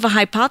 if you have a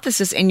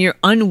hypothesis and you're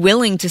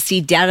unwilling to see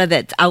data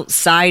that's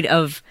outside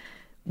of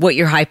what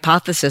your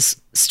hypothesis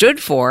stood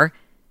for,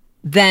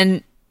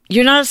 then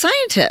you're not a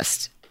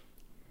scientist,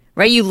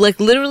 right? You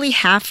literally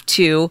have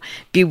to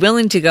be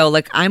willing to go,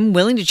 I'm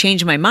willing to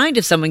change my mind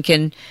if someone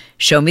can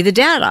show me the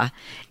data.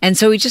 And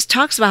so he just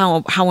talks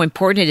about how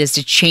important it is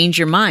to change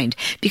your mind,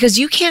 because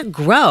you can't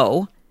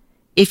grow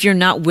if you're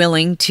not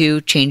willing to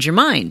change your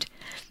mind.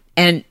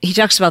 And he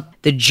talks about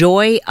the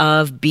joy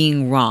of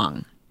being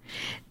wrong.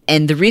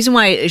 And the reason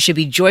why it should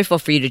be joyful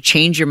for you to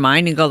change your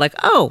mind and go like,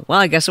 oh, well,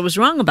 I guess I was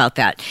wrong about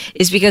that,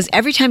 is because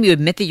every time you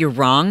admit that you're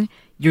wrong,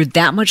 you're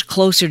that much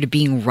closer to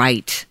being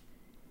right.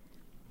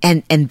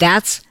 And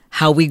that's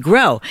how we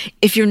grow.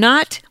 If you're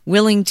not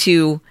willing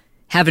to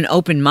have an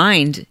open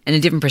mind and a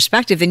different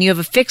perspective, then you have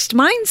a fixed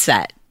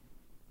mindset,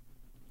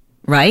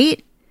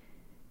 right?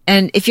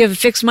 And if you have a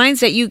fixed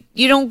mindset,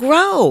 you don't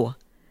grow.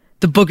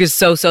 The book is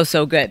so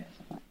good.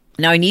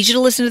 Now, I need you to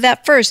listen to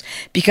that first,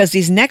 because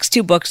these next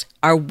two books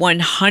are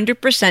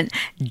 100%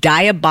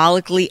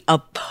 diabolically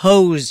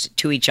opposed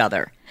to each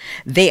other.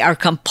 They are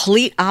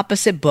complete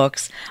opposite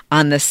books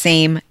on the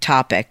same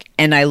topic,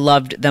 and I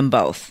loved them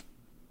both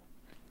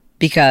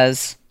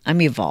because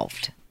I'm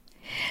evolved.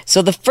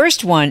 So the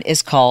first one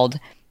is called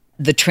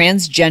The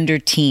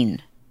Transgender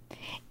Teen,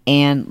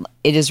 and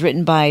it is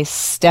written by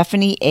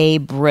Stephanie A.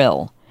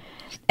 Brill.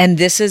 And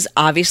this is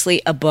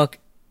obviously a book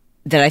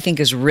that I think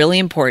is really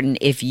important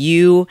if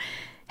you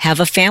have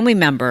a family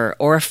member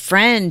or a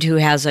friend who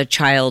has a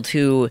child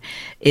who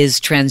is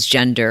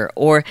transgender,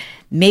 or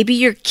maybe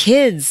your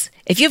kids.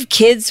 If you have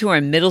kids who are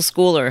in middle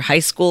school or high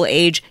school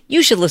age,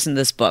 you should listen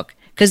to this book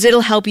because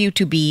it'll help you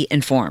to be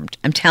informed.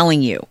 I'm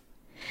telling you.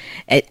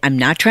 I'm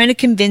not trying to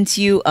convince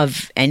you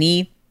of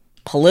any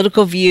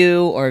political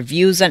view or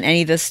views on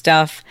any of this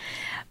stuff,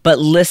 but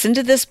listen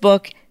to this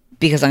book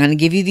because I'm going to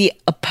give you the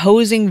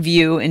opposing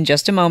view in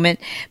just a moment,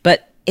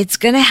 but it's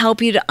going to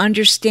help you to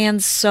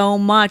understand so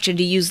much and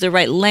to use the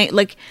right language.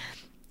 Like,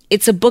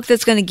 it's a book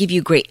that's going to give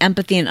you great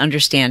empathy and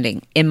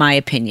understanding, in my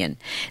opinion.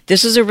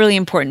 This is a really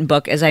important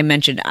book. As I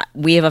mentioned,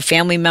 we have a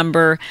family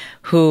member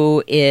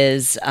who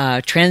is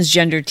a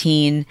transgender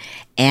teen,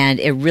 and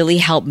it really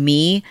helped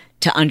me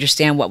to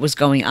understand what was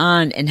going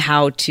on and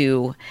how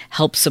to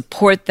help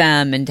support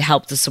them and to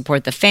help to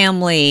support the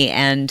family.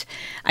 And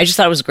I just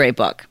thought it was a great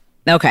book.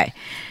 Okay.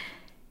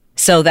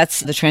 So that's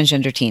The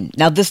Transgender Teen.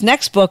 Now, this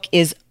next book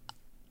is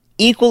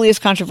equally as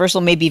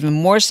controversial, maybe even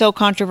more so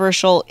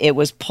controversial. It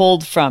was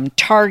pulled from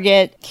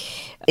Target.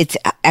 It's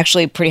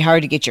actually pretty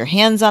hard to get your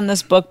hands on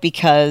this book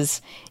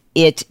because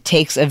it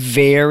takes a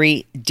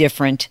very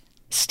different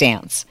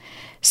stance.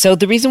 So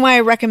the reason why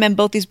I recommend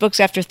both these books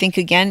after Think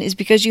Again is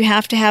because you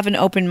have to have an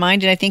open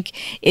mind, and I think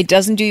it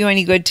doesn't do you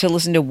any good to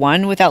listen to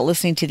one without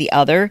listening to the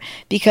other,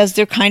 because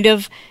they're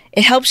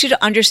it helps you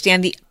to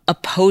understand the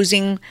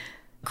opposing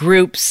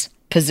group's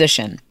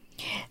position.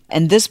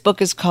 And this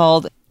book is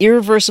called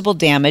Irreversible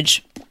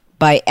Damage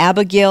by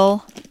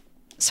Abigail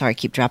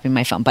Schreier.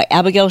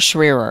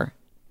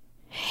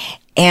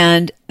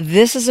 And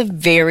this is a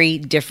very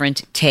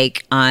different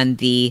take on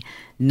the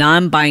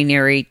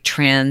non-binary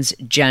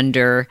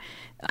transgender,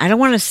 I don't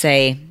want to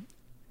say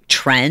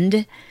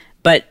trend,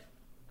 but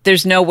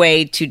there's no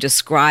way to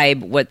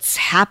describe what's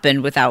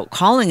happened without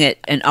calling it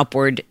an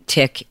upward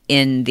tick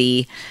in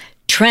the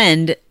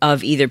trend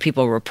of either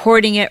people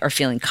reporting it or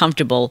feeling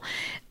comfortable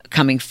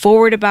coming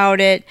forward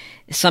about it.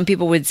 Some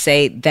people would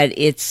say that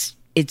it's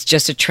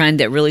just a trend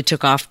that really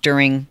took off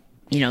during,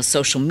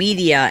 social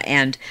media,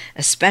 and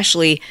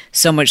especially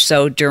so much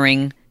so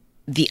during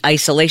the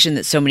isolation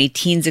that so many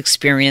teens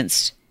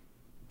experienced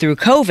through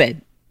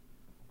COVID.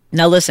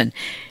 Now listen,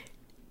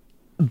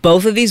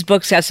 both of these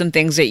books have some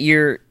things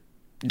that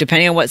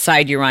depending on what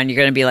side you're on, you're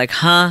going to be like,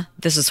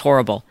 this is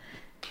horrible.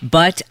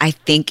 But I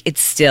think it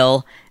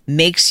still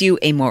makes you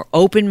a more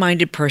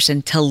open-minded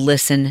person to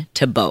listen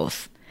to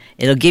both.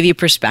 It'll give you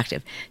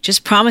perspective.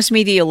 Just promise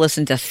me that you'll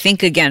listen to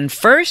Think Again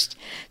first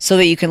so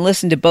that you can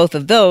listen to both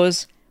of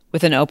those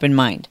with an open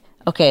mind.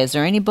 Okay, is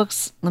there any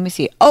books? Let me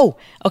see. Oh,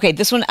 okay,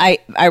 this one I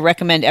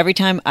recommend every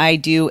time I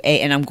do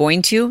and I'm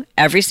going to,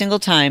 every single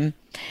time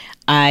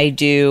I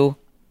do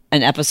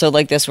an episode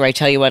like this where I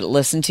tell you what to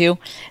listen to.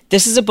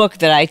 This is a book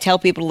that I tell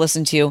people to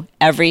listen to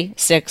every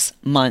 6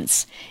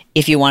 months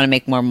if you want to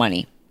make more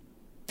money.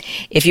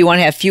 If you want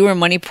to have fewer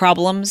money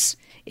problems,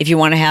 if you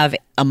want to have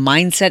a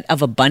mindset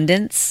of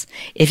abundance,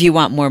 if you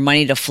want more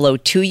money to flow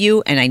to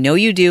you, and I know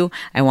you do,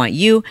 I want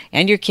you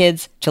and your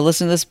kids to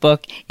listen to this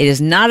book. It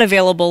is not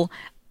available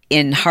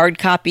in hard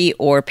copy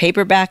or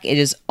paperback. It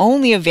is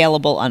only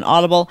available on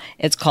Audible.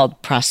 It's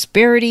called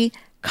Prosperity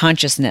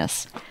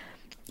Consciousness.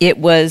 It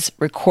was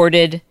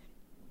recorded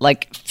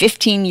like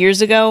 15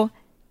 years ago.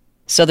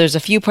 So there's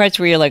a few parts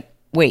where you're like,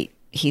 wait,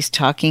 he's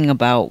talking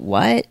about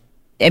what?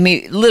 I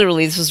mean,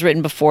 literally, this was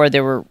written before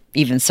there were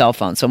even cell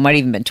phones, so it might have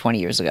even been 20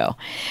 years ago.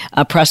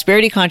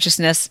 Prosperity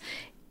Consciousness,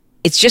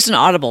 it's just an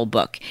Audible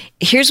book.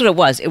 Here's what it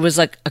was. It was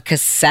like a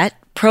cassette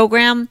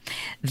program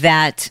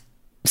that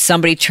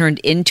somebody turned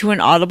into an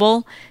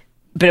Audible,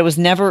 but it was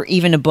never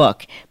even a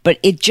book. But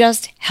it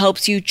just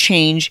helps you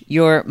change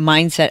your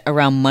mindset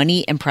around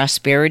money and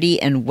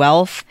prosperity and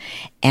wealth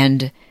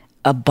and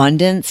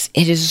abundance.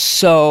 It is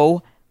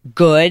so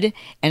good,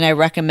 and I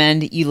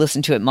recommend you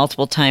listen to it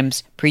multiple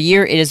times per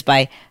year. It is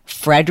by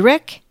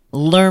Frederick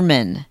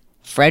Lerman.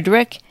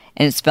 Frederick,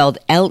 and it's spelled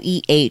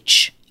Lehrman.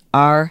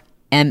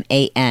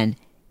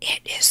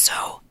 It is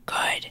so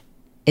good.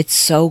 It's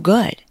so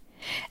good.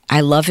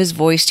 I love his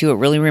voice too. It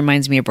really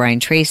reminds me of Brian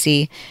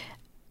Tracy.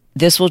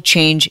 This will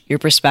change your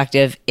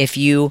perspective if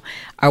you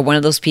are one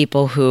of those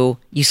people who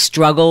you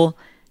struggle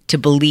to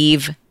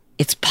believe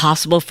it's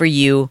possible for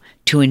you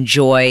to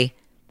enjoy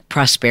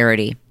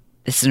prosperity.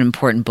 This is an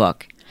important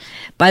book.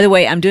 By the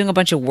way, I'm doing a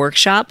bunch of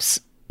workshops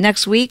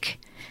next week,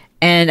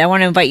 and I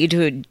want to invite you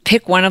to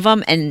pick one of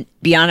them and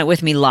be on it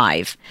with me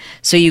live.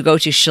 So you go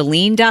to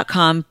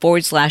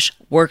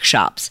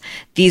chalene.com/workshops.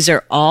 These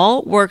are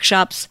all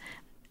workshops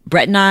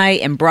Brett and I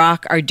and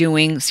Brock are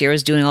doing,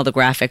 Sierra's doing all the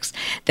graphics,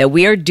 that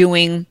we are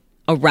doing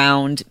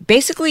around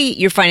basically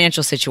your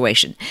financial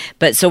situation.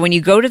 But so when you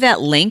go to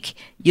that link,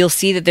 you'll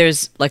see that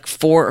there's like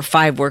 4 or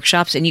 5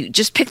 workshops, and you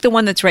just pick the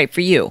one that's right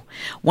for you.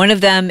 One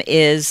of them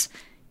is,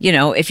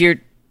 if you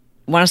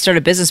want to start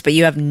a business, but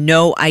you have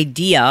no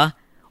idea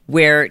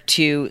where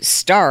to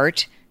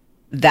start,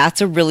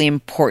 that's a really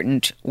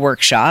important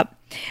workshop.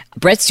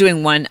 Brett's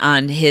doing one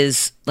on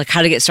his,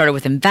 how to get started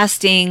with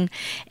investing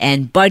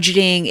and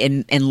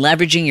budgeting and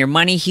leveraging your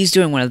money. He's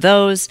doing one of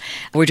those.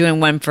 We're doing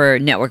one for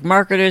network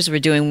marketers. We're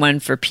doing one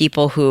for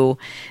people who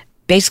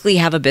basically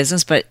have a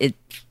business, but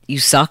you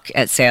suck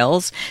at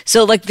sales.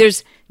 So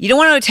you don't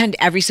want to attend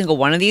every single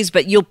one of these,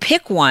 but you'll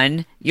pick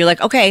one. You're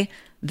like, okay,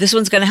 this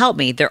one's going to help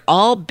me. They're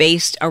all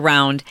based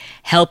around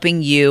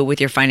helping you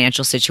with your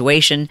financial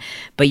situation,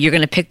 but you're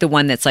going to pick the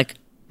one that's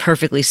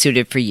perfectly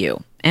suited for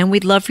you. And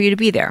we'd love for you to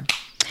be there.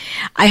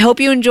 I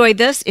hope you enjoyed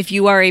this. If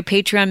you are a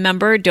Patreon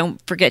member,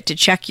 don't forget to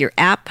check your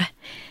app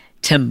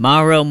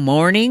tomorrow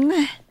morning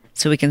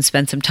so we can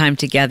spend some time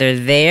together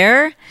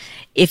there.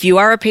 If you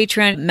are a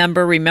Patreon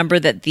member, remember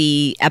that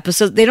the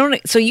episodes,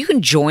 so you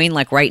can join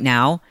right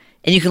now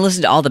and you can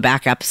listen to all the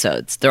back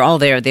episodes. They're all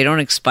there. They don't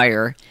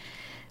expire.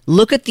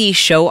 Look at the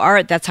show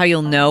art. That's how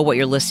you'll know what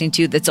you're listening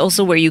to. That's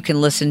also where you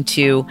can listen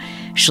to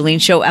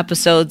Chalene Show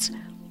episodes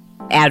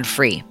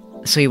ad-free,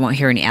 so you won't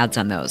hear any ads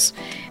on those.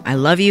 I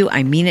love you,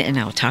 I mean it, and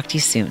I will talk to you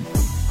soon.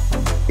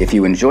 If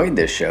you enjoyed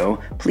this show,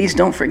 please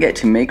don't forget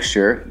to make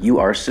sure you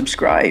are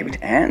subscribed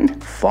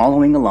and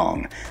following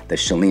along. The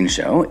Chalene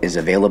Show is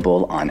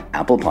available on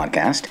Apple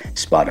Podcast,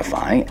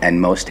 Spotify,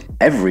 and most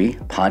every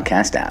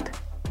podcast app.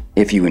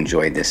 If you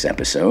enjoyed this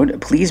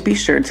episode, please be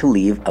sure to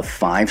leave a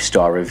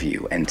 5-star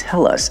review and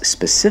tell us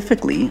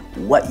specifically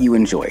what you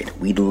enjoyed.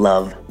 We'd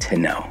love to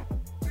know.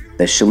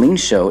 The Chalene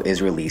Show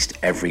is released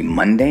every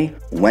Monday,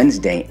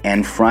 Wednesday,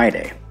 and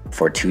Friday.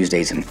 For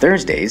Tuesdays and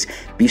Thursdays,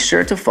 be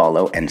sure to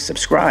follow and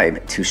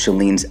subscribe to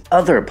Chalene's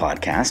other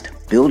podcast,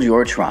 Build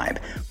Your Tribe,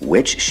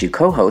 which she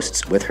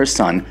co-hosts with her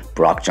son,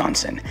 Brock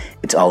Johnson.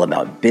 It's all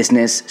about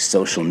business,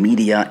 social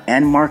media,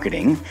 and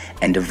marketing,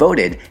 and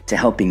devoted to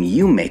helping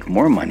you make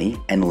more money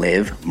and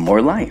live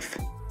more life.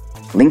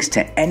 Links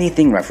to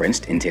anything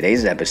referenced in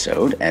today's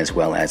episode, as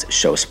well as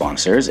show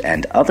sponsors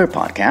and other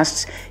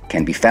podcasts,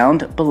 can be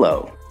found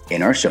below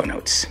in our show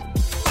notes.